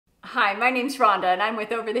Hi, my name's Rhonda and I'm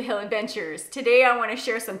with Over the Hill Adventures. Today I want to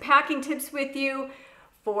share some packing tips with you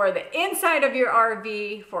for the inside of your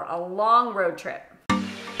RV for a long road trip.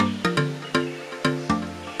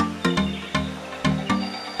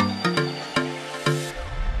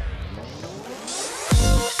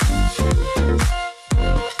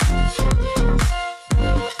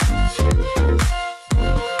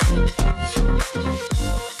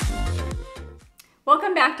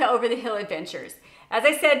 Welcome back to Over the Hill Adventures. As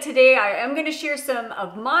I said, today I am going to share some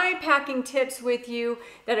of my packing tips with you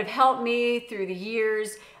that have helped me through the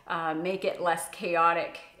years make it less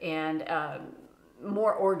chaotic and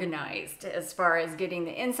more organized as far as getting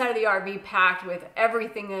the inside of the RV packed with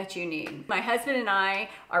everything that you need. My husband and I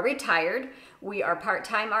are retired. We are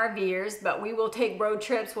part-time RVers, but we will take road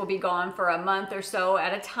trips. We'll be gone for a month or so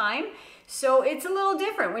at a time. So it's a little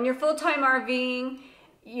different. When you're full-time RVing,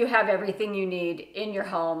 you have everything you need in your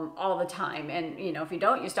home all the time. And you know, if you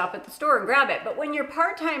don't, you stop at the store and grab it. But when you're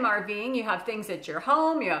part-time RVing, you have things at your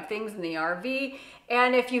home, you have things in the RV.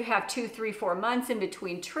 And if you have 2, 3, 4 months in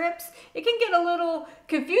between trips, it can get a little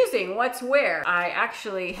confusing what's where. I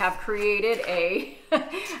actually have created a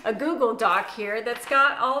Google Doc here that's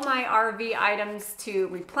got all my RV items to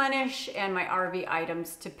replenish and my RV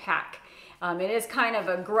items to pack. It is kind of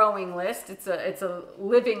a growing list. It's a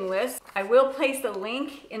living list. I will place the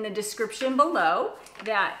link in the description below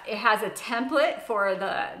that it has a template for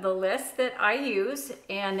the list that I use,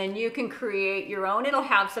 and then you can create your own. It'll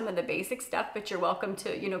have some of the basic stuff, but you're welcome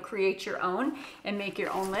to, create your own and make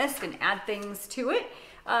your own list and add things to it.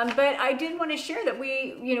 But I did want to share that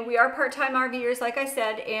we are part-time RVers, like I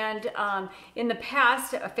said, and in the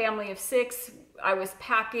past, a family of 6, I was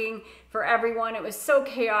packing for everyone. It was so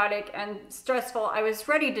chaotic and stressful. I was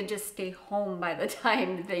ready to just stay home by the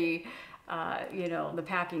time the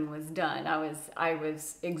packing was done. I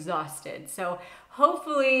was exhausted. So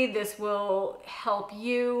hopefully this will help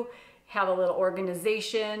you have a little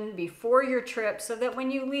organization before your trip so that when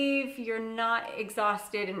you leave, you're not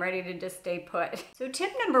exhausted and ready to just stay put. So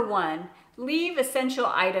tip number 1, leave essential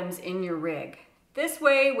items in your rig. This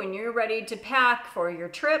way, when you're ready to pack for your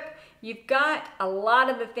trip, you've got a lot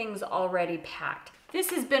of the things already packed. This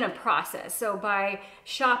has been a process. So by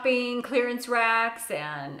shopping clearance racks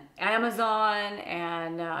and Amazon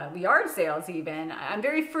and yard sales even, I'm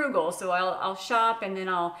very frugal. So I'll shop and then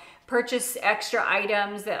I'll purchase extra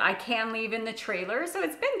items that I can leave in the trailer. So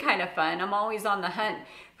it's been kind of fun. I'm always on the hunt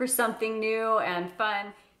for something new and fun.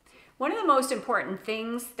 One of the most important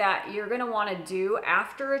things that you're gonna wanna do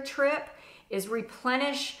after a trip is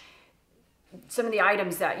replenish some of the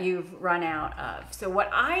items that you've run out of. So what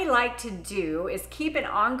I like to do is keep an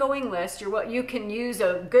ongoing list. You can use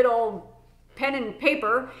a good old pen and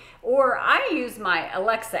paper, or I use my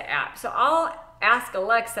Alexa app. So I'll ask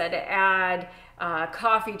Alexa to add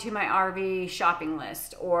coffee to my RV shopping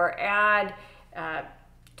list, or add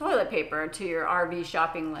toilet paper to your RV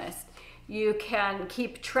shopping list. You can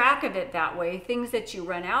keep track of it that way, things that you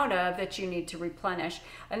run out of that you need to replenish.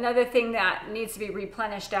 Another thing that needs to be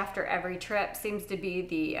replenished after every trip seems to be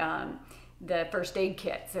the first aid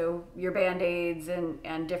kit. So your Band-Aids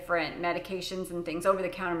and different medications and things,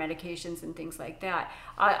 over-the-counter medications and things like that.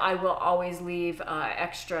 I will always leave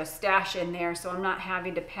extra stash in there so I'm not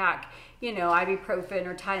having to pack, ibuprofen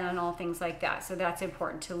or Tylenol, things like that. So that's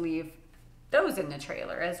important to leave those in the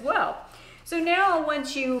trailer as well. So now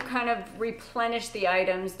once you kind of replenish the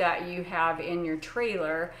items that you have in your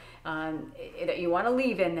trailer that you want to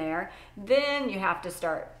leave in there, then you have to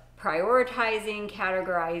start prioritizing,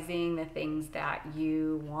 categorizing the things that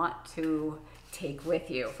you want to take with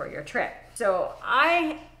you for your trip. So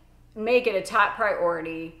I make it a top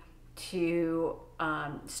priority to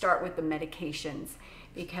start with the medications,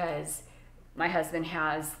 because my husband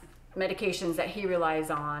has medications that he relies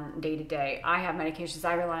on day to day. I have medications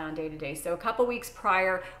I rely on day to day. So a couple weeks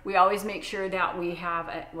prior, we always make sure that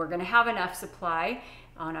we're going to have enough supply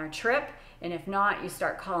on our trip. And if not, you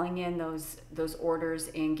start calling in those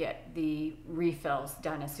orders and get the refills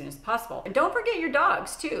done as soon as possible. And don't forget your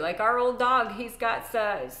dogs too. Like our old dog, he's got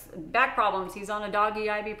back problems. He's on a doggy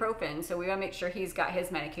ibuprofen. So we gotta make sure he's got his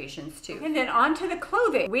medications too. And then on to the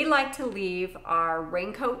clothing. We like to leave our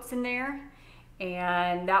raincoats in there,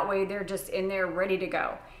 and that way they're just in there ready to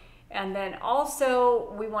go. And then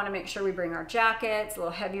also we want to make sure we bring our jackets, a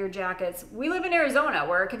little heavier jackets. We live in Arizona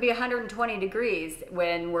where it can be 120 degrees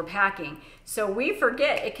when we're packing. So we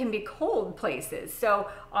forget it can be cold places. So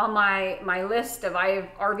on my list of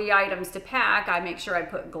RV items to pack, I make sure I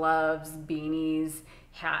put gloves, beanies,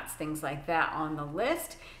 hats, things like that on the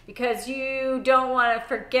list, because you don't want to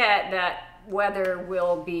forget that weather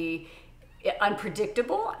will be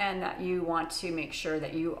unpredictable, and that you want to make sure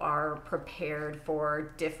that you are prepared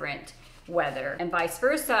for different weather. And vice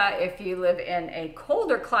versa, if you live in a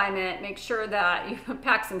colder climate, make sure that you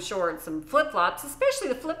pack some shorts, some flip-flops, especially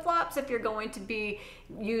the flip-flops if you're going to be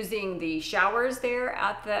using the showers there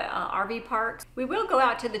at the RV parks. We will go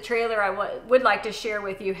out to the trailer. I would like to share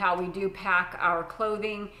with you how we do pack our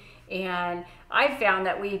clothing. And I've found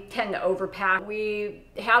that we tend to overpack. We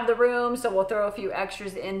have the room, so we'll throw a few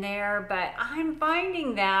extras in there, but I'm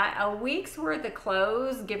finding that a week's worth of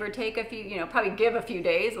clothes, give or take a few, probably give a few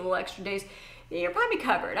days, a little extra days, you're probably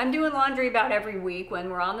covered. I'm doing laundry about every week when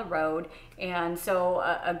we're on the road, and so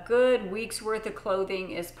a good week's worth of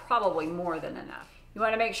clothing is probably more than enough. You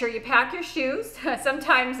want to make sure you pack your shoes.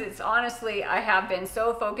 Sometimes it's honestly, I have been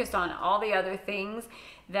so focused on all the other things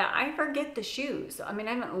that I forget the shoes. I mean,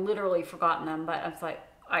 I haven't literally forgotten them, but I was like,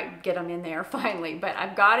 I get them in there finally, but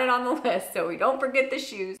I've got it on the list so we don't forget the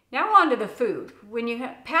shoes. Now on to the food. When you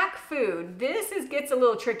pack food, gets a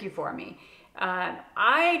little tricky for me.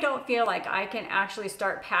 I don't feel like I can actually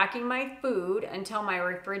start packing my food until my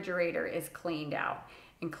refrigerator is cleaned out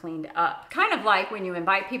and cleaned up. Kind of like when you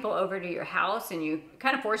invite people over to your house and you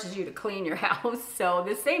kind of forces you to clean your house. So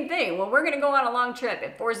the same thing, when we're gonna go on a long trip,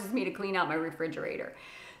 it forces me to clean out my refrigerator.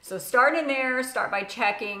 So start in there, start by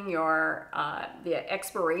checking your the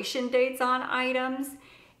expiration dates on items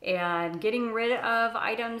and getting rid of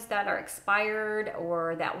items that are expired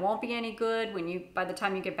or that won't be any good by the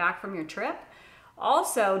time you get back from your trip.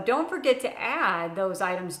 Also, don't forget to add those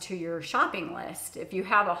items to your shopping list. If you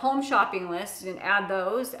have a home shopping list, then add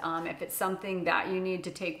those. If it's something that you need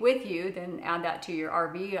to take with you, then add that to your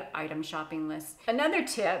RV item shopping list. Another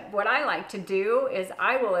tip, what I like to do is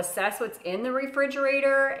I will assess what's in the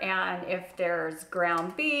refrigerator, and if there's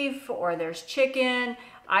ground beef or there's chicken,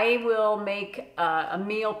 I will make a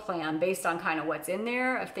meal plan based on kind of what's in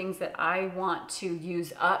there of things that I want to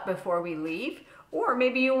use up before we leave. Or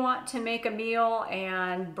maybe you want to make a meal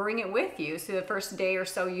and bring it with you, so the first day or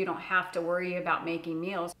so you don't have to worry about making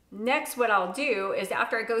meals. Next, what I'll do is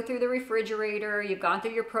after I go through the refrigerator, you've gone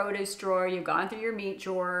through your produce drawer, you've gone through your meat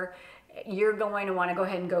drawer, you're going to want to go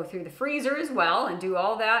ahead and go through the freezer as well and do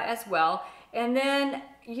all that as well. And then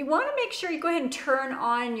you want to make sure you go ahead and turn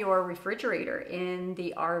on your refrigerator in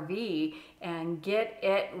the RV and get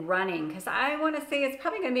it running, because I want to say it's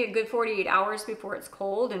probably going to be a good 48 hours before it's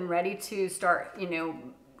cold and ready to start,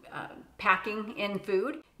 packing in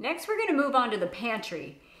food. Next, we're going to move on to the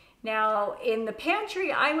pantry. Now, in the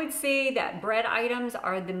pantry, I would say that bread items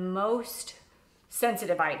are the most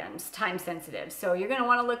sensitive items, time sensitive. So you're going to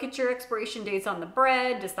want to look at your expiration dates on the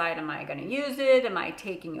bread, decide, am I going to use it? Am I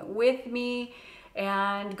taking it with me?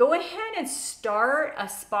 And go ahead and start a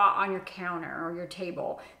spot on your counter or your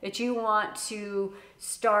table that you want to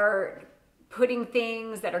start putting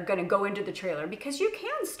things that are going to go into the trailer, because you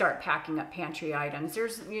can start packing up pantry items.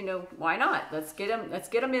 There's, why not? Let's get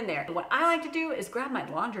them in there. What I like to do is grab my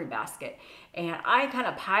laundry basket and I kind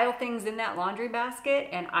of pile things in that laundry basket,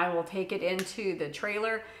 and I will take it into the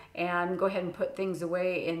trailer and go ahead and put things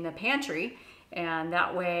away in the pantry. And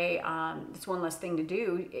that way, it's one less thing to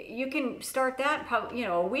do. You can start that probably,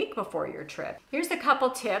 a week before your trip. Here's a couple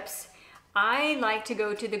tips. I like to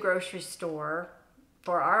go to the grocery store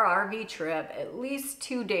for our RV trip at least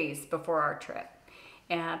 2 days before our trip.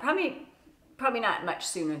 And probably not much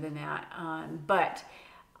sooner than that. But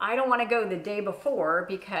I don't want to go the day before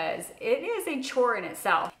because it is a chore in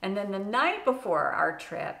itself. And then the night before our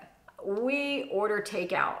trip, we order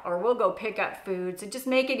takeout, or we'll go pick up food. So just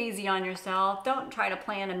make it easy on yourself. Don't try to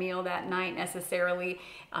plan a meal that night necessarily,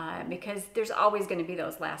 because there's always going to be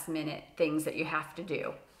those last minute things that you have to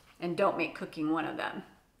do, and don't make cooking one of them.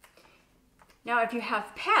 Now, if you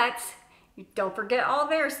have pets, don't forget all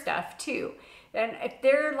their stuff too. And if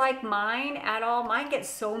they're like mine at all, mine gets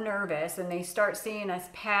so nervous and they start seeing us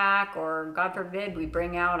pack, or God forbid we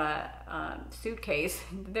bring out a suitcase,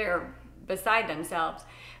 they're beside themselves.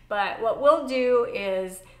 But what we'll do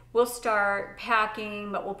is we'll start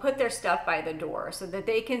packing, but we'll put their stuff by the door so that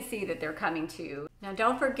they can see that they're coming to. Now,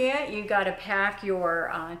 don't forget, you got to pack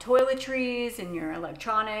your toiletries and your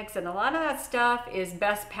electronics, and a lot of that stuff is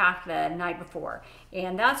best packed the night before.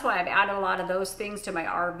 And that's why I've added a lot of those things to my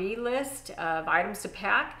RV list of items to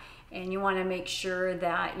pack. And you want to make sure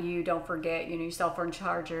that you don't forget, your cell phone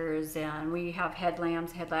chargers, and we have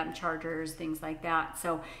headlamp chargers, things like that.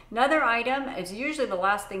 So another item is usually the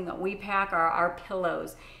last thing that we pack are our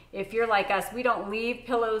pillows. If you're like us, we don't leave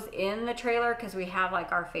pillows in the trailer because we have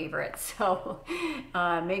like our favorites. So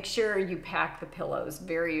make sure you pack the pillows,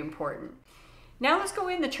 very important. Now let's go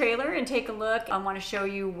in the trailer and take a look. I want to show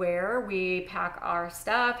you where we pack our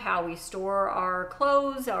stuff, how we store our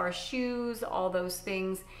clothes, our shoes, all those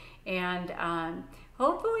things. And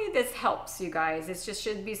hopefully this helps you guys. It just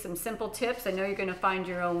should be some simple tips. I know you're going to find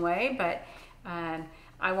your own way, but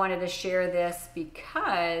I wanted to share this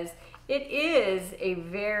because it is a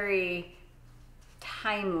very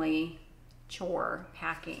timely chore,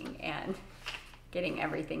 packing and getting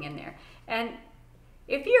everything in there. And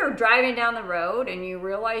if you're driving down the road and you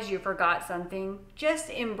realize you forgot something, just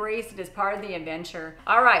embrace it as part of the adventure.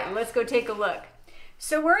 All right, let's go take a look.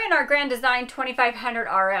 So we're in our Grand Design 2500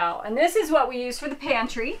 RL, and this is what we use for the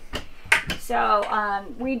pantry. So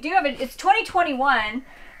we do have it, it's 2021,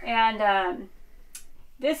 and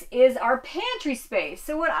this is our pantry space.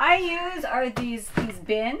 So what I use are these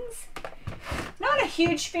bins. Not a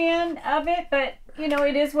huge fan of it, but you know,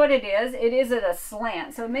 it is what it is. It is at a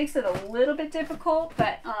slant, so it makes it a little bit difficult,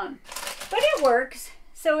 but it works.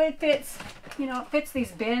 So it fits, you know, it fits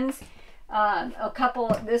these bins, a couple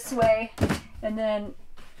this way, and then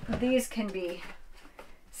these can be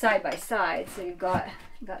side by side. So you've got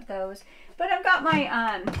those. But I've got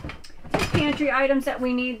my pantry items that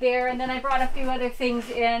we need there, and then I brought a few other things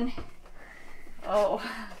in. Oh,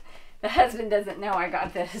 the husband doesn't know I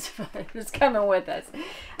got this, but it's coming with us.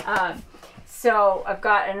 So I've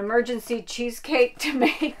got an emergency cheesecake to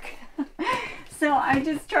make. So I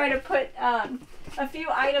just try to put a few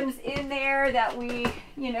items in there that we,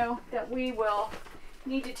 you know, that we will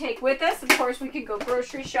need to take with us. Of course, we can go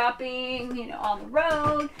grocery shopping, you know, on the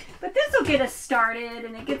road, but this will get us started,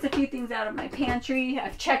 and it gets a few things out of my pantry.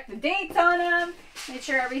 I've checked the dates on them, made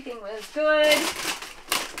sure everything was good.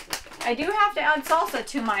 I do have to add salsa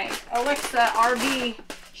to my Alexa RV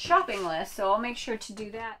shopping list, so I'll make sure to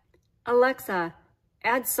do that. Alexa,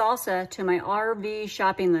 add salsa to my RV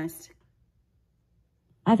shopping list.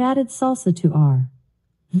 I've added salsa to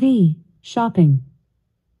RV shopping.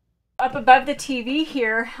 Up above the TV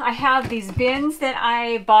here, I have these bins that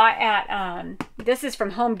I bought at, this is from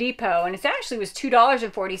Home Depot, and it actually was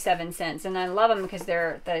 $2.47, and I love them because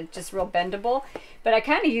they're just real bendable. But I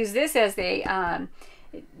kind of use this as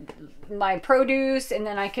my produce, and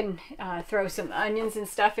then I can throw some onions and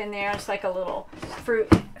stuff in there. It's like a little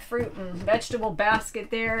fruit and vegetable basket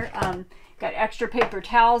there. Got extra paper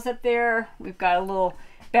towels up there. We've got a little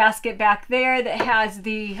basket back there that has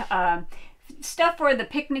the stuff for the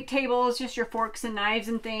picnic tables, just your forks and knives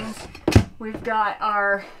and things. We've got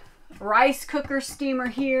our rice cooker steamer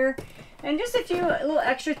here, and just a few little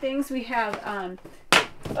extra things. We have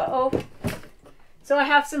so I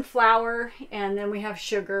have some flour, and then we have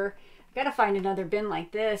sugar. I've got to find another bin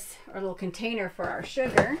like this, or a little container for our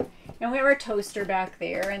sugar. And we have our toaster back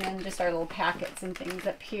there, and then just our little packets and things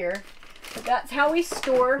up here. But that's how we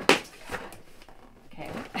store. Okay.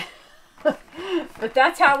 But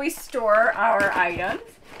that's how we store our items.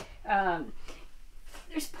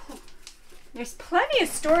 There's plenty of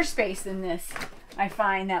store space in this. I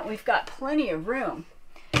find that we've got plenty of room.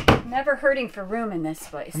 Never hurting for room in this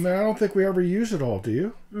place. I mean, I don't think we ever use it all, do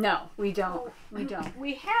you? No, we don't. We don't.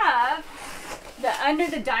 We have the under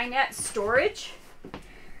the dinette storage.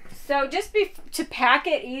 So just to pack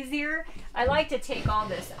it easier, I like to take all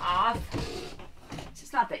this off. It's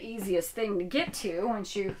just not the easiest thing to get to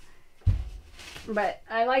once you, but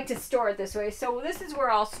I like to store it this way. So this is where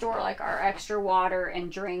I'll store like our extra water and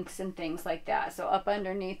drinks and things like that. So up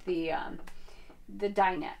underneath the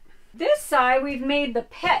dinette. This side we've made the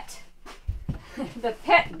pet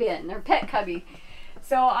bin or pet cubby.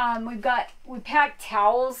 So we packed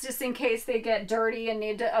towels just in case they get dirty and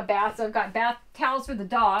need a bath. So I've got bath towels for the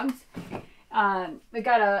dogs. We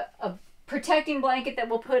got a protecting blanket that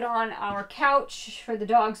we'll put on our couch for the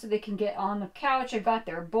dogs so they can get on the couch. I've got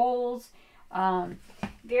their bowls.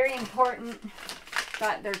 Very important.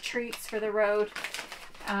 Got their treats for the road.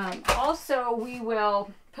 Also, we will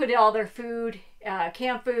put all their food,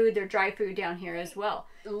 canned food, their dry food down here as well.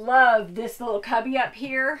 Love this little cubby up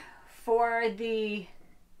here for the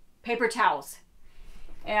paper towels.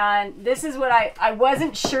 And this is what I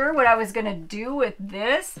wasn't sure what I was going to do with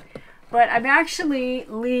this, but I'm actually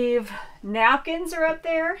leave napkins are up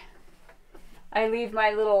there. I leave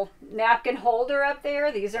my little napkin holder up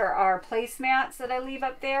there. These are our placemats that I leave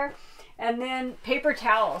up there. And then paper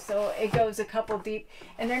towels, so it goes a couple deep,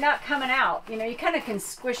 and they're not coming out. You know, you kind of can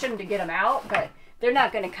squish them to get them out, but they're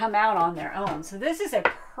not going to come out on their own. So this is a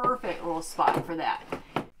perfect little spot for that.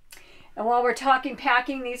 And while we're talking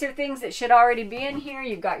packing, these are things that should already be in here.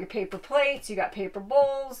 You've got your paper plates, you got paper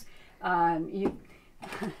bowls. I'm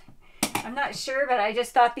not sure, but I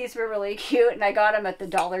just thought these were really cute, and I got them at the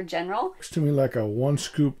Dollar General. Looks to me like a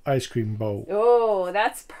 1-scoop ice cream bowl. Oh,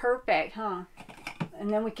 that's perfect, huh? and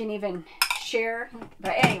then we can even share.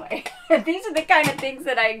 But anyway, these are the kind of things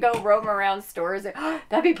that I go roam around stores and, oh,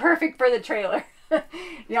 that'd be perfect for the trailer.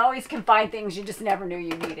 You always can find things you just never knew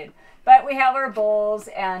you needed. But we have our bowls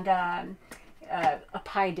and a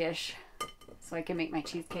pie dish so I can make my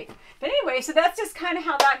cheesecake. But anyway, so that's just kind of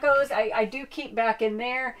how that goes. I do keep back in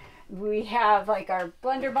there. We have like our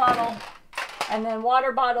blender bottle and then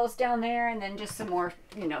water bottles down there, and then just some more,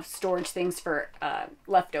 you know, storage things for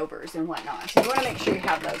leftovers and whatnot. So you want to make sure you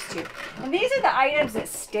have those too. And these are the items that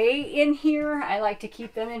stay in here. I like to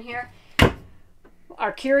keep them in here.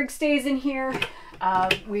 Our Keurig stays in here.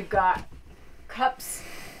 We've got cups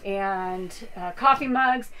and coffee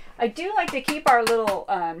mugs. I do like to keep our little,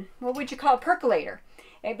 what would you call, percolator.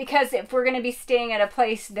 Because if we're going to be staying at a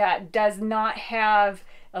place that does not have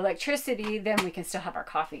electricity, then we can still have our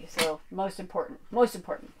coffee. So most important.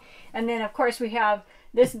 And then of course we have,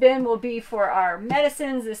 this bin will be for our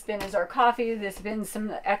medicines, this bin is our coffee, this bin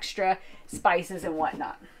some extra spices and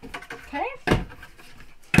whatnot. Okay.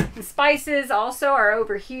 The spices also are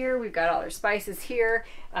over here. We've got all our spices here.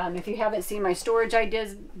 If you haven't seen my storage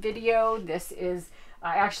ideas video, this is,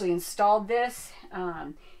 I actually installed this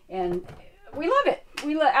and we love it.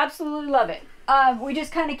 We absolutely love it. We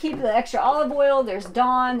just kind of keep the extra olive oil. There's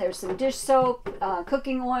Dawn, there's some dish soap,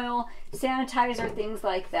 cooking oil, sanitizer, things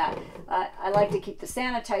like that. I like to keep the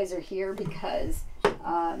sanitizer here because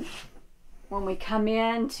when we come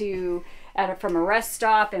in from a rest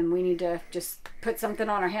stop and we need to just put something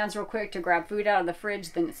on our hands real quick to grab food out of the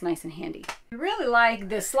fridge, then it's nice and handy. I really like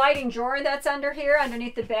the sliding drawer that's under here,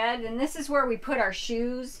 underneath the bed, and this is where we put our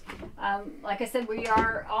shoes. Like I said, we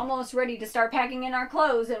are almost ready to start packing in our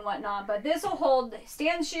clothes and whatnot, but this will hold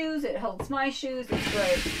Stan's shoes, it holds my shoes, it's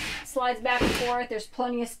great. Slides back and forth, there's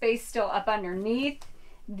plenty of space still up underneath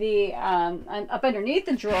the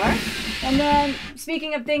drawer. And then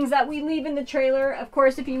speaking of things that we leave in the trailer, of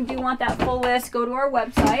course, if you do want that full list, go to our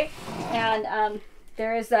website, and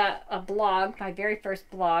there is a blog, my very first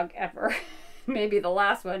blog ever, maybe the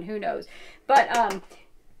last one, who knows, but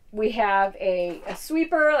we have a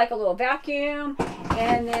sweeper, like a little vacuum,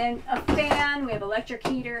 and then a fan, we have electric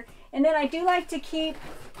heater, and then I do like to keep,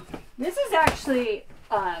 this is actually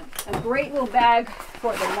a great little bag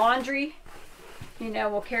for the laundry. You know,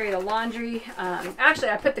 we'll carry the laundry. Actually,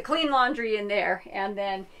 I put the clean laundry in there, and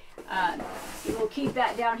then we'll keep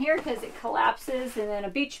that down here because it collapses, and then a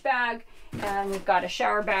beach bag, and we've got a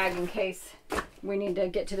shower bag in case we need to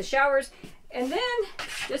get to the showers. And then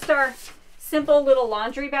just our simple little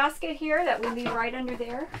laundry basket here that we leave right under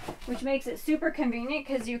there, which makes it super convenient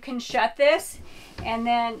because you can shut this and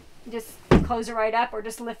then just close it right up, or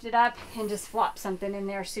just lift it up and just flop something in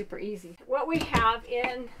there super easy. What we have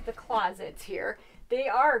in the closets here, they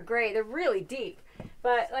are great. They're really deep.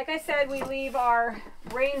 But like I said, we leave our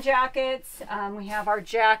rain jackets. We have our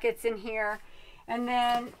jackets in here. And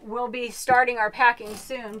then we'll be starting our packing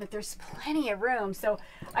soon, but there's plenty of room. So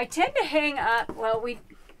I tend to hang up, well,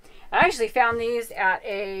 I actually found these at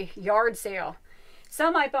a yard sale.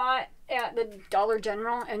 Some I bought at the Dollar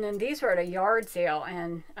General, and then these were at a yard sale,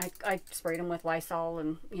 and I sprayed them with Lysol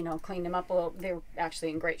and, you know, cleaned them up a little. They were actually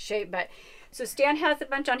in great shape. But so Stan has a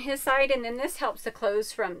bunch on his side, and then this helps the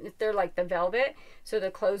clothes they're like the velvet, so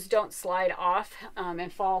the clothes don't slide off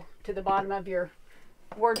and fall to the bottom of your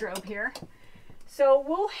wardrobe here. So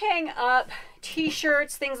we'll hang up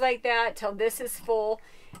t-shirts, things like that, till this is full.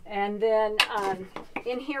 And then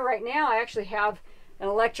in here right now, I actually have an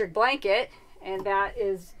electric blanket, and that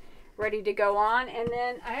is ready to go on. And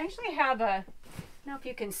then I actually have I don't know if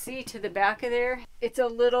you can see to the back of there. It's a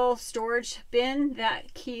little storage bin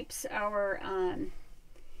that keeps our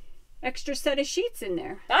extra set of sheets in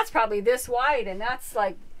there. That's probably this wide, and that's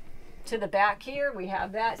like to the back here. We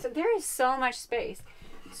have that. So there is so much space.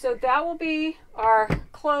 So that will be our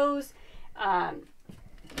clothes.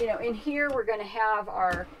 You know, in here we're going to have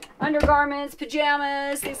our undergarments,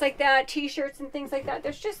 pajamas, things like that, t-shirts and things like that.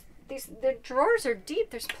 There's just the drawers are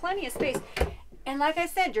deep. There's plenty of space. And like I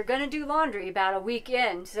said, you're going to do laundry about a week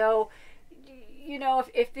in. So, you know,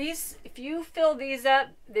 if you fill these up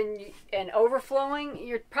and overflowing,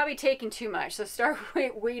 you're probably taking too much. So start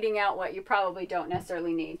weeding out what you probably don't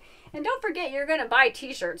necessarily need. And don't forget, you're going to buy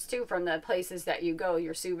t-shirts too from the places that you go,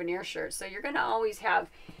 your souvenir shirts. So you're going to always have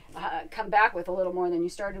come back with a little more than you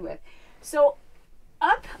started with. So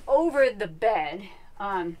up over the bed,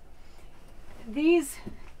 these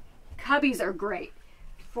cubbies are great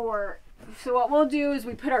for. So what we'll do is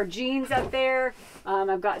we put our jeans up there.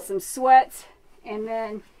 I've got some sweats, and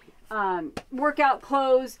then workout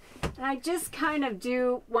clothes. And I just kind of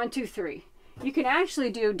do 1, 2, 3. You can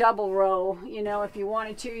actually do double row, you know, if you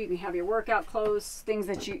wanted to. You can have your workout clothes, things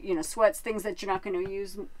that you know, sweats, things that you're not going to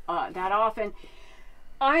use that often.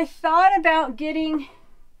 I thought about getting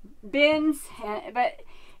bins, but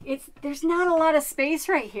there's not a lot of space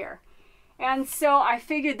right here. And so I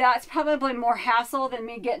figured that's probably more hassle than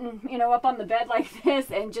me getting, you know, up on the bed like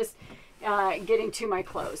this and just getting to my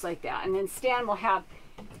clothes like that. And then Stan will have,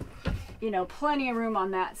 you know, plenty of room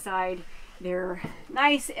on that side. They're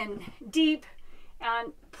nice and deep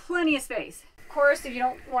and plenty of space. Of course, if you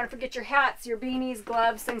don't want to forget your hats, your beanies,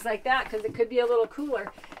 gloves, things like that, because it could be a little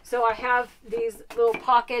cooler. So I have these little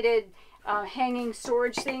pocketed hanging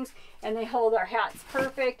storage things, and they hold our hats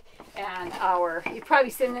perfect. And you've probably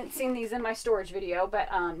seen these in my storage video,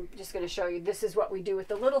 but I'm just going to show you. This is what we do with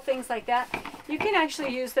the little things like that. You can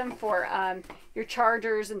actually use them for your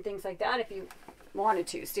chargers and things like that if you wanted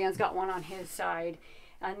to. Stan's got one on his side.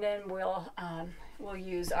 And then we'll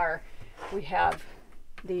use we have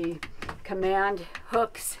the command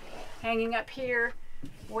hooks hanging up here,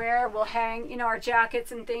 where we'll hang, you know, our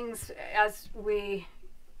jackets and things. As we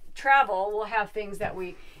travel, we'll have things that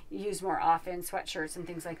we use more often, sweatshirts and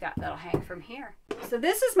things like that, that'll hang from here. So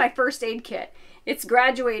this is my first aid kit. It's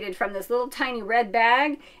graduated from this little tiny red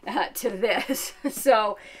bag to this.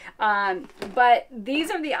 So, but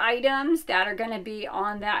these are the items that are going to be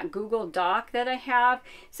on that Google Doc that I have.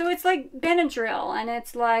 So it's like Benadryl, and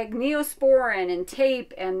it's like Neosporin and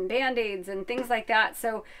tape and Band-Aids and things like that.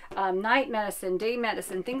 So night medicine, day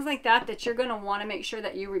medicine, things like that that you're going to want to make sure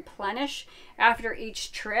that you replenish after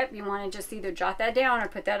each trip. You want to just either jot that down or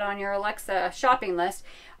put that on your Alexa shopping list.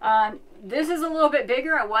 This is a little bit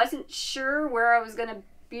bigger. I wasn't sure where I was going to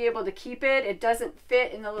be able to keep it. It doesn't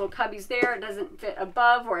fit in the little cubbies there. It doesn't fit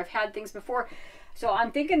above where I've had things before. So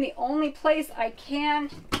I'm thinking the only place I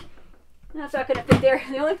can, that's not going to fit there.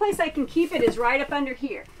 The only place I can keep it is right up under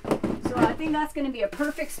here. So I think that's going to be a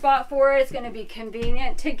perfect spot for it. It's going to be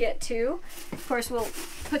convenient to get to. Of course, we'll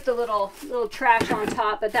put the little trash on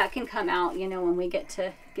top, but that can come out, you know, when we get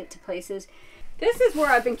to places. This is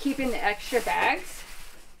where I've been keeping the extra bags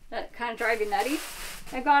that kind of drive you nutty.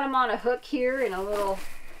 I got them on a hook here in a little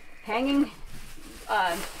hanging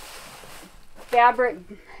fabric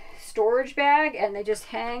storage bag, and they just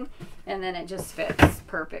hang, and then it just fits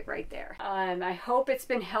perfect right there. I hope it's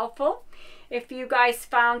been helpful. If you guys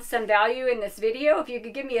found some value in this video, if you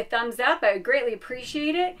could give me a thumbs up, I would greatly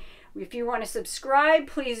appreciate it. If you want to subscribe,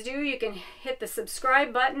 please do. You can hit the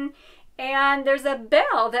subscribe button, and there's a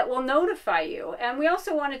bell that will notify you. And we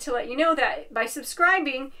also wanted to let you know that by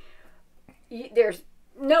subscribing, there's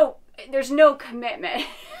no commitment.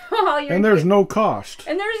 And there's no cost.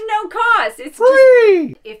 And there's no cost. It's free.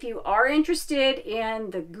 Just, if you are interested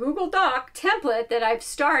in the Google Doc template that I've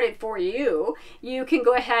started for you, you can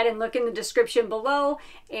go ahead and look in the description below,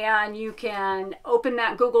 and you can open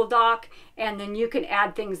that Google Doc, and then you can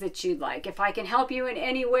add things that you'd like. If I can help you in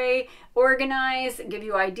any way, organize, give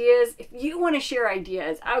you ideas. If you want to share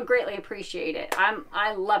ideas, I would greatly appreciate it.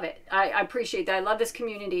 I love it. I appreciate that. I love this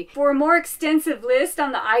community. For a more extensive list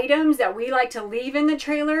on the items that we like to leave in the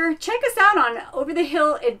trailer, check us out on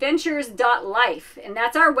overthehilladventures.life, and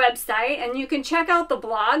that's our website, and you can check out the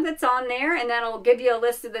blog that's on there, and that'll give you a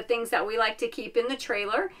list of the things that we like to keep in the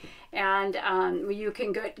trailer. And you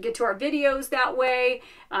can get to our videos that way.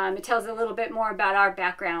 It tells a little bit more about our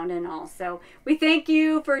background and all. So we thank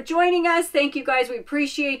you for joining us. Thank you guys. We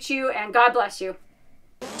appreciate you, and God bless you.